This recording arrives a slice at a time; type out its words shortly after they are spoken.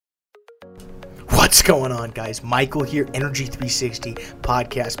What's going on, guys? Michael here, Energy 360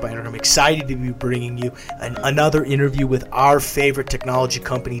 podcast by Energy. I'm excited to be bringing you another interview with our favorite technology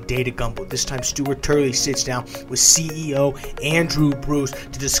company, DataGumbo. This time, Stuart Turley sits down with CEO Andrew Bruce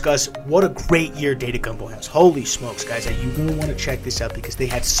to discuss what a great year DataGumbo has. Holy smokes, guys. You're going to want to check this out because they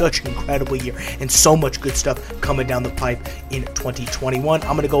had such an incredible year and so much good stuff coming down the pipe in 2021. I'm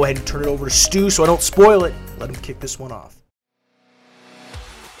going to go ahead and turn it over to Stu so I don't spoil it. Let him kick this one off.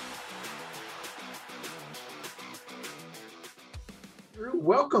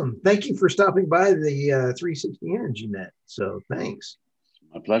 Welcome. Thank you for stopping by the 360 Energy Net. So thanks.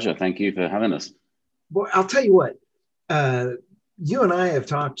 My pleasure. Thank you for having us. Well, I'll tell you what, you and I have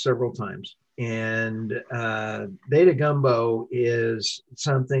talked several times, and DataGumbo is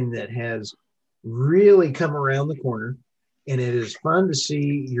something that has really come around the corner, and it is fun to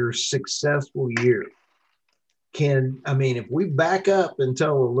see your successful year. If we back up and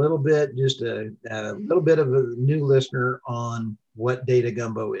tell a little bit, just a little bit of a new listener on what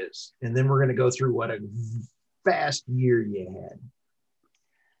DataGumbo is, and then we're going to go through what a fast year you had.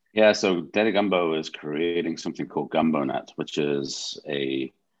 Yeah, so DataGumbo is creating something called GumboNet, which is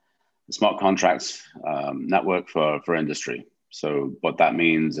a smart contracts network for industry. So what that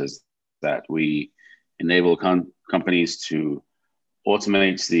means is that we enable companies to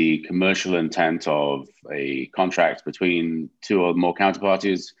automate the commercial intent of a contract between two or more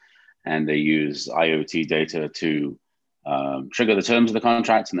counterparties, and they use IoT data to trigger the terms of the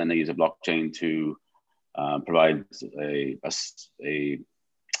contract, and then they use a blockchain to provide a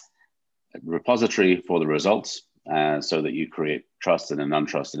repository for the results, so that you create trust in an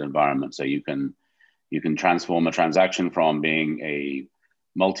untrusted environment. So you can transform a transaction from being a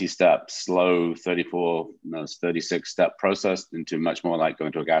multi-step, slow 36-step process into much more like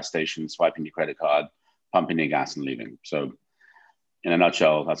going to a gas station, swiping your credit card, pumping your gas and leaving. So in a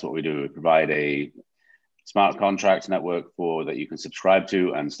nutshell, that's what we do. We provide a smart contract network that you can subscribe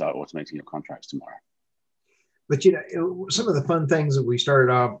to and start automating your contracts tomorrow. But some of the fun things that we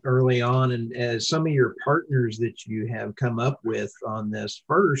started off early on, and as some of your partners that you have come up with on this,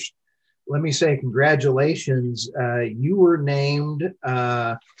 first, let me say congratulations. You were named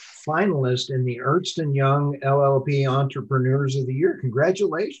finalist in the Ernst & Young LLP Entrepreneurs of the Year.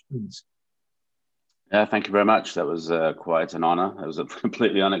 Congratulations. Yeah, thank you very much. That was quite an honor. It was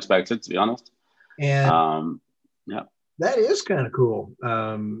completely unexpected, to be honest. And yeah, that is kind of cool.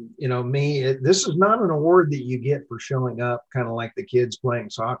 This is not an award that you get for showing up kind of like the kids playing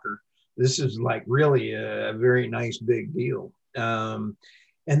soccer. This is like really a very nice big deal.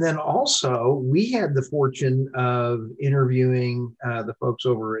 And then also we had the fortune of interviewing the folks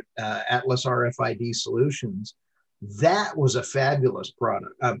over at Atlas RFID Solutions. That was a fabulous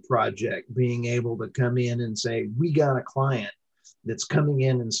project, being able to come in and say, we got a client that's coming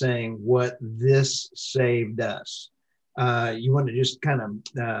in and saying what this saved us. You want to just kind of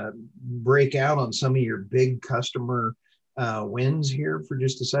break out on some of your big customer wins here for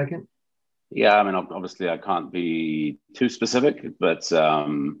just a second? Yeah, obviously I can't be too specific, but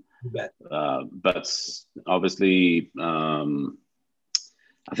obviously I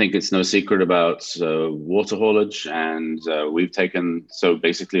think it's no secret about water haulage, and we've taken, so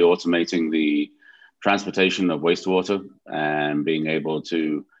basically automating the transportation of wastewater and being able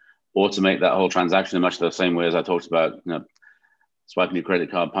to automate that whole transaction in much the same way as I talked about, swiping your credit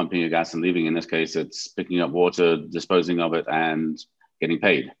card, pumping your gas and leaving. In this case, it's picking up water, disposing of it, and getting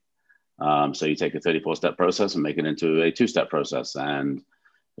paid. So you take a 34-step process and make it into a 2-step process, and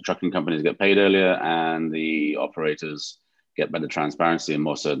the trucking companies get paid earlier, and the operators get better transparency and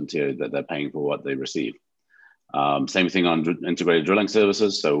more certainty that they're paying for what they receive. Same thing on integrated drilling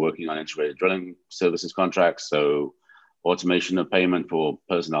services. So working on integrated drilling services contracts. So automation of payment for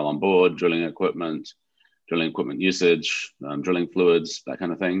personnel on board, drilling equipment usage, drilling fluids, that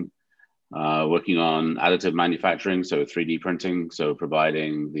kind of thing. Working on additive manufacturing, so 3D printing, so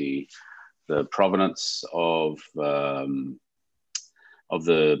providing the provenance of the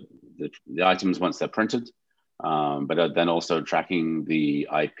items once they're printed, but then also tracking the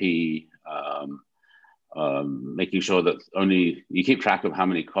IP, making sure that only you keep track of how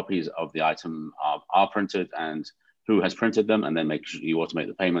many copies of the item are printed and who has printed them, and then make sure you automate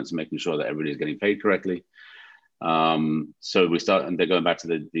the payments and making sure that everybody is getting paid correctly. So we start, and they're going back to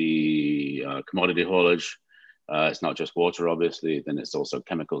the commodity haulage. It's not just water, obviously, then it's also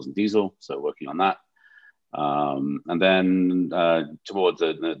chemicals and diesel. So working on that. And then towards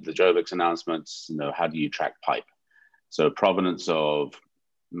the Jovix announcements, how do you track pipe? So provenance of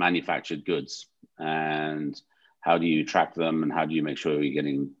manufactured goods, and how do you track them, and how do you make sure you're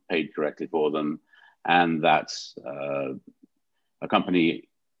getting paid correctly for them? And that a company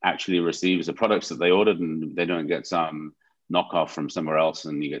actually receives the products that they ordered, and they don't get some knockoff from somewhere else,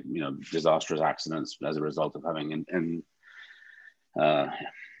 and you get disastrous accidents as a result of having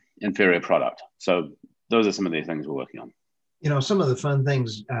inferior product. So those are some of the things we're working on. Some of the fun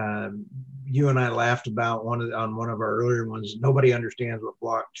things you and I laughed about on one of our earlier ones. Nobody understands what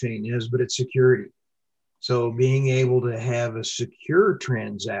blockchain is, but it's security. So being able to have a secure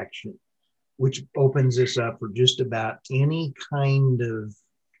transaction, which opens this up for just about any kind of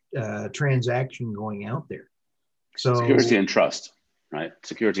transaction going out there. So security and trust, right?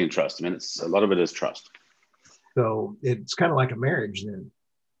 Security and trust. I mean, a lot of it is trust. So it's kind of like a marriage then.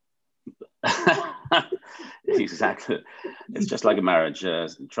 Exactly. It's just like a marriage.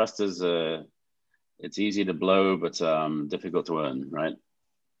 Trust is it's easy to blow, but difficult to earn, right?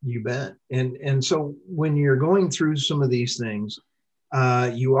 You bet. And so when you're going through some of these things,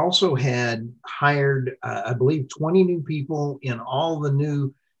 you also had hired, I believe, 20 new people in all the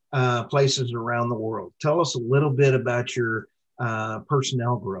new places around the world. Tell us a little bit about your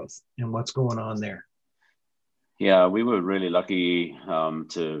personnel growth and what's going on there. Yeah, we were really lucky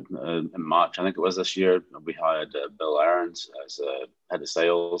to, in March, I think it was this year, we hired Bill Aarons as head of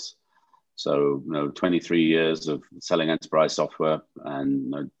sales. So, 23 years of selling enterprise software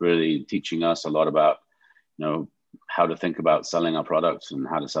and really teaching us a lot about, how to think about selling our products and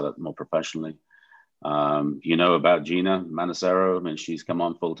how to sell it more professionally. About Gina Manacero. I mean, she's come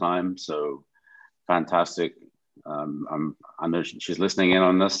on full time, so fantastic. I know she's listening in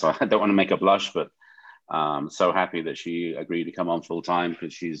on this, so I don't want to make her blush, but so happy that she agreed to come on full time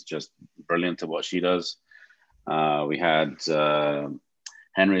because she's just brilliant at what she does. We had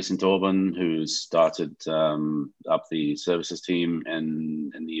Henry St. Auburn, who started up the services team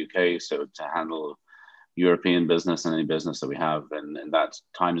in the UK, so to handle European business and any business that we have in that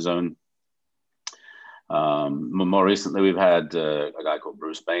time zone. More recently, we've had a guy called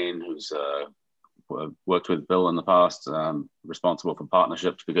Bruce Bain, who's worked with Bill in the past, responsible for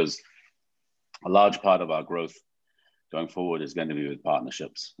partnerships, because a large part of our growth going forward is going to be with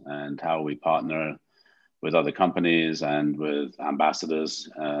partnerships and how we partner with other companies and with ambassadors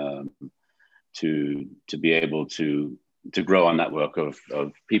to be able to grow our network of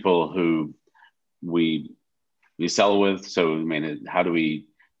people who we sell with. So, I mean, how do we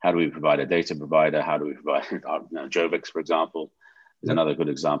provide a data provider? How do we provide Jovix, for example, is another good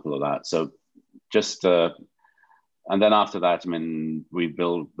example of that. So just and then after that, I mean, we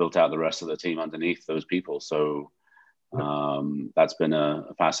built out the rest of the team underneath those people. So that's been a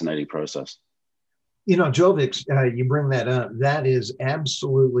fascinating process. Jovix, you bring that up. That is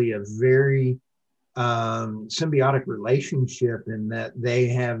absolutely a very symbiotic relationship in that they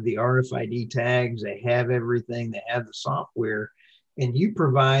have the RFID tags, they have everything, they have the software, and you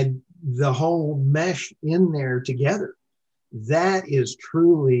provide the whole mesh in there together. That is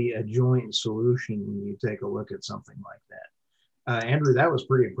truly a joint solution when you take a look at something like that. Andrew, that was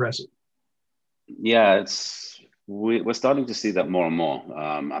pretty impressive. Yeah, we're starting to see that more and more.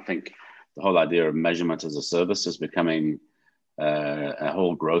 I think the whole idea of measurement as a service is becoming a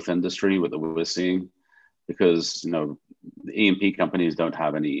whole growth industry that we're seeing, because the E&P companies don't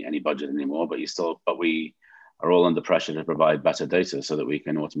have any budget anymore, but we are all under pressure to provide better data so that we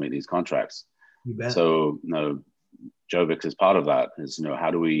can automate these contracts. You bet. So Jovix is part of that. Is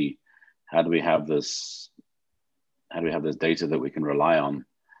how do we have this data that we can rely on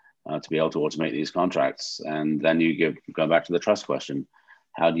to be able to automate these contracts? And then go back to the trust question.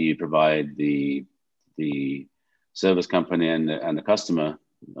 How do you provide the service company and the customer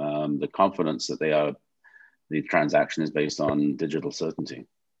the confidence that the transaction is based on digital certainty?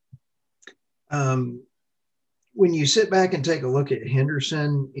 When you sit back and take a look at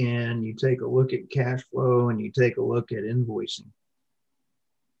Henderson and you take a look at cash flow and you take a look at invoicing,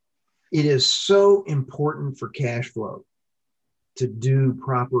 it is so important for cash flow to do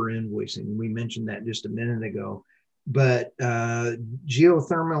proper invoicing. We mentioned that just a minute ago, but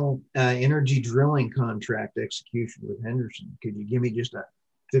geothermal energy drilling contract execution with Henderson, could you give me just a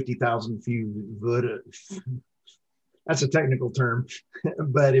 50,000 foot? That's a technical term,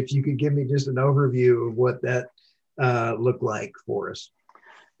 but if you could give me just an overview of what that looked like for us.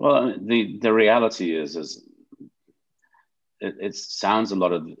 Well, the reality is it sounds as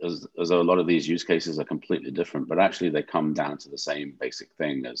though a lot of these use cases are completely different, but actually they come down to the same basic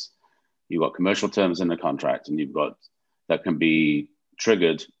thing. As you've got commercial terms in the contract, and you've got that can be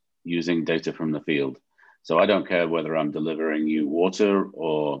triggered using data from the field. So I don't care whether I'm delivering you water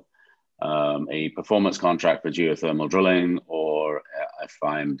or a performance contract for geothermal drilling, or if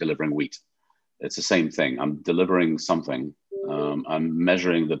I'm delivering wheat. It's the same thing. I'm delivering something. I'm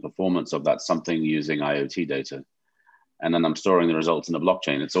measuring the performance of that something using IoT data. and then I'm storing the results in the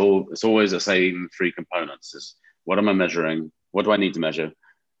blockchain. It's always the same three components: is what am I measuring? What do I need to measure?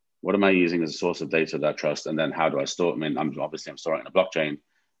 What am I using as a source of data that I trust? And then how do I store it? I mean, I'm storing it in a blockchain,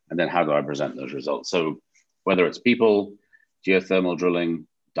 and then how do I present those results? So whether it's people, geothermal drilling,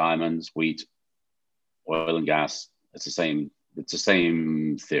 diamonds, wheat, oil and gas, it's the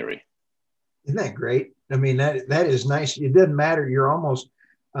same theory. Isn't that great? I mean, that is nice. It doesn't matter. You're almost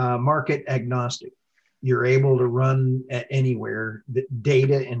market agnostic. You're able to run at anywhere that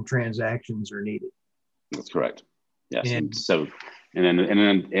data and transactions are needed. That's correct. Yes. And so in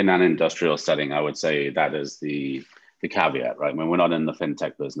an industrial setting, I would say that is the caveat, right? I mean, we're not in the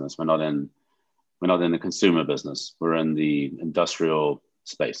fintech business. We're not in the consumer business. We're in the industrial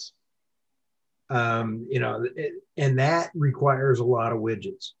space. And that requires a lot of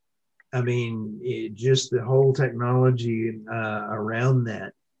widgets. I mean, just the whole technology around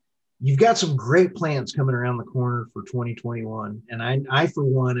that. You've got some great plans coming around the corner for 2021. And I for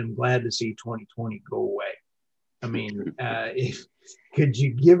one, am glad to see 2020 go away. I mean, could you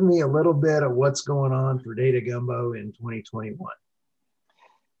give me a little bit of what's going on for DataGumbo in 2021?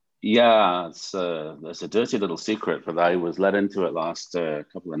 Yeah, it's a dirty little secret, but I was led into it last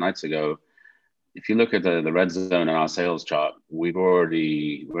couple of nights ago. If you look at the red zone in our sales chart, we're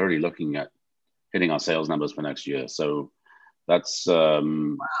already looking at hitting our sales numbers for next year. So that's wow.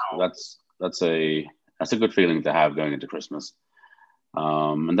 that's a good feeling to have going into Christmas.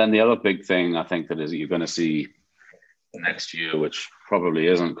 And then the other big thing I think that you're going to see next year, which probably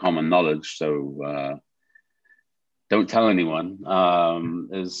isn't common knowledge, so don't tell anyone,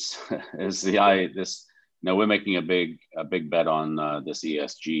 is this. We're making a big bet on this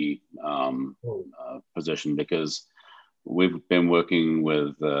ESG position, because we've been working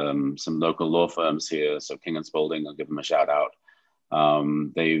with some local law firms here. So King and Spalding, I'll give them a shout out.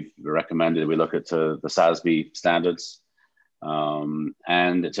 They've recommended we look at the SASB standards,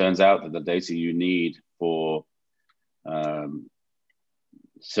 and it turns out that the data you need for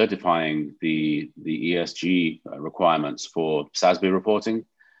certifying the ESG requirements for SASB reporting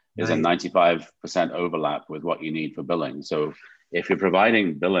is a 95% overlap with what you need for billing. So if you're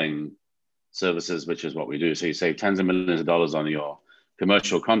providing billing services, which is what we do, so you save tens of millions of dollars on your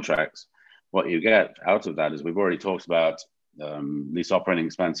commercial contracts, what you get out of that is, we've already talked about lease operating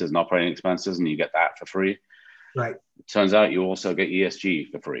expenses and operating expenses, and you get that for free. Right. It turns out you also get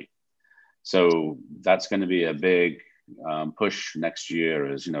ESG for free. So that's going to be a big push next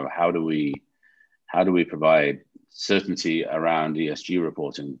year, is, how do we provide certainty around ESG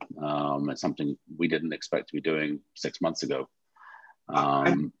reporting? It's something we didn't expect to be doing 6 months ago.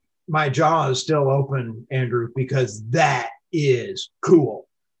 My jaw is still open, Andrew, because that is cool.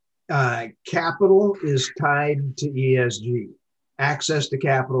 Capital is tied to ESG. Access to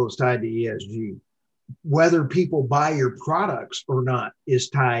capital is tied to ESG. Whether people buy your products or not is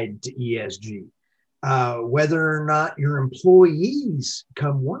tied to ESG. Whether or not your employees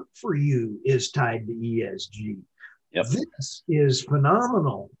come work for you is tied to ESG. Yep. This is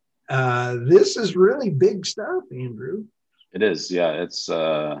phenomenal. This is really big stuff, Andrew. It is, yeah.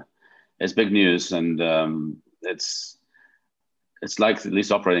 It's big news, and it's like the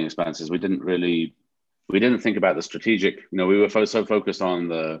lease operating expenses. We didn't think about the strategic. We were so focused on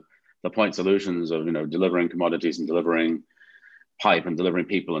the point solutions of delivering commodities and delivering pipe and delivering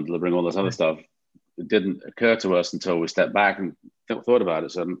people and delivering all this other stuff. It didn't occur to us until we stepped back and thought about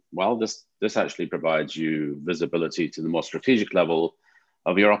it. So, well, this actually provides you visibility to the more strategic level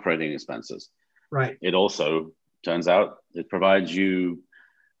of your operating expenses. Right. It also turns out it provides you.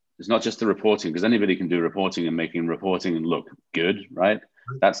 It's not just the reporting, because anybody can do reporting and making reporting look good, right?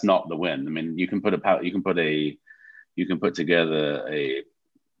 That's not the win. I mean, you can put together a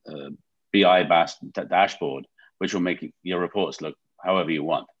BI dashboard, which will make your reports look however you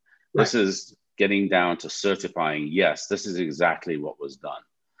want. Right. This is getting down to certifying, yes, this is exactly what was done,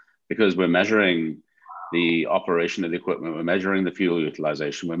 because we're measuring the operation of the equipment, we're measuring the fuel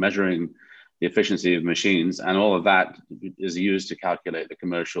utilization, we're measuring the efficiency of machines, and all of that is used to calculate the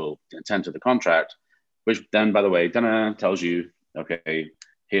commercial intent of the contract, which then, by the way, tells you, okay,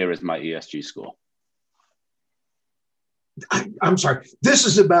 here is my ESG score. I'm sorry. This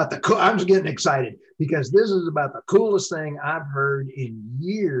is about I'm just getting excited, because this is about the coolest thing I've heard in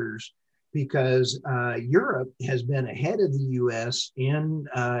years, because Europe has been ahead of the US in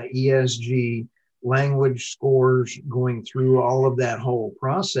ESG language scores, going through all of that whole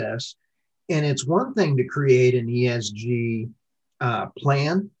process. And it's one thing to create an ESG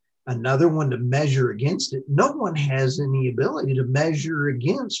plan, another one to measure against it. No one has any ability to measure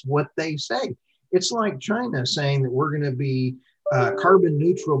against what they say. It's like China saying that we're going to be carbon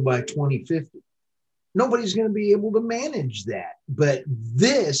neutral by 2050. nobody's going to be able to manage that. But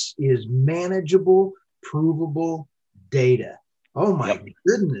this is manageable, provable data. Oh my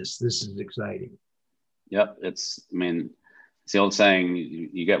goodness, this is exciting. Yep. It's the old saying,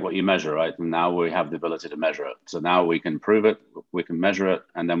 you get what you measure, right? And now we have the ability to measure it. So now we can prove it, we can measure it,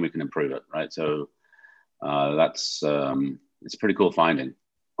 and then we can improve it, right? So it's a pretty cool finding.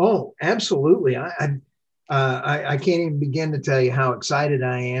 Oh, absolutely. I can't even begin to tell you how excited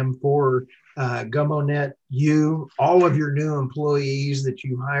I am for GumboNet, you, all of your new employees that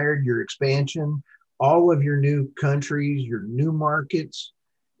you hired, your expansion, all of your new countries, your new markets.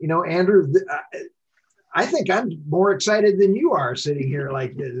 You know, Andrew, I think I'm more excited than you are sitting here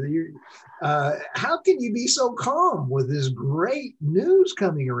like this. How can you be so calm with this great news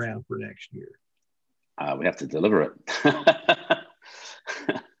coming around for next year? We have to deliver it.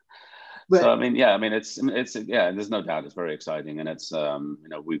 So there's no doubt it's very exciting, and it's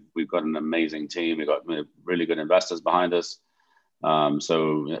we've got an amazing team. We've got really good investors behind us.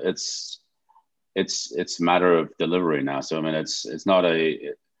 So it's a matter of delivery now. So it's not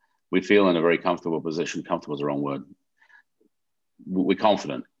we feel in a very comfortable position. Comfortable is the wrong word. We're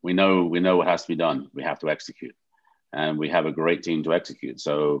confident. We know what has to be done. We have to execute, and we have a great team to execute.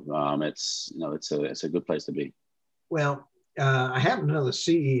 So it's a good place to be. Well, I happen to know the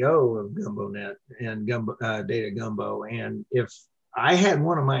CEO of GumboNet and DataGumbo, and if I had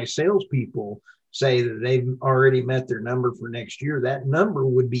one of my salespeople say that they've already met their number for next year, that number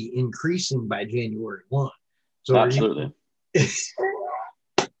would be increasing by January 1. So absolutely.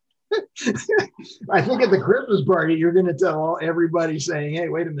 I think at the Christmas party, you're going to tell everybody saying, "Hey,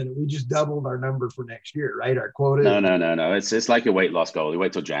 wait a minute, we just doubled our number for next year, right? Our quota." No. It's like a weight loss goal. You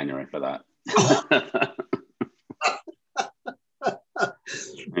wait till January for that.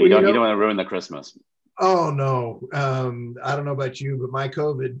 You don't want to ruin the Christmas. Oh no. I don't know about you, but my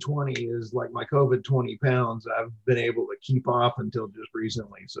COVID 20 is like my COVID 20 pounds I've been able to keep off until just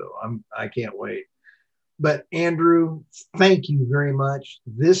recently. So I can't wait. But Andrew, thank you very much.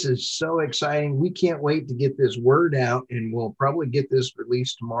 This is so exciting. We can't wait to get this word out, and we'll probably get this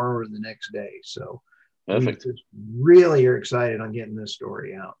released tomorrow or the next day. So perfect. We really are excited on getting this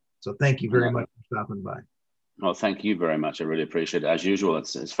story out. So thank you very much for stopping by. Well, thank you very much. I really appreciate it. As usual,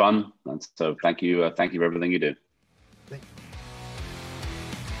 it's fun. And so thank you for everything you do.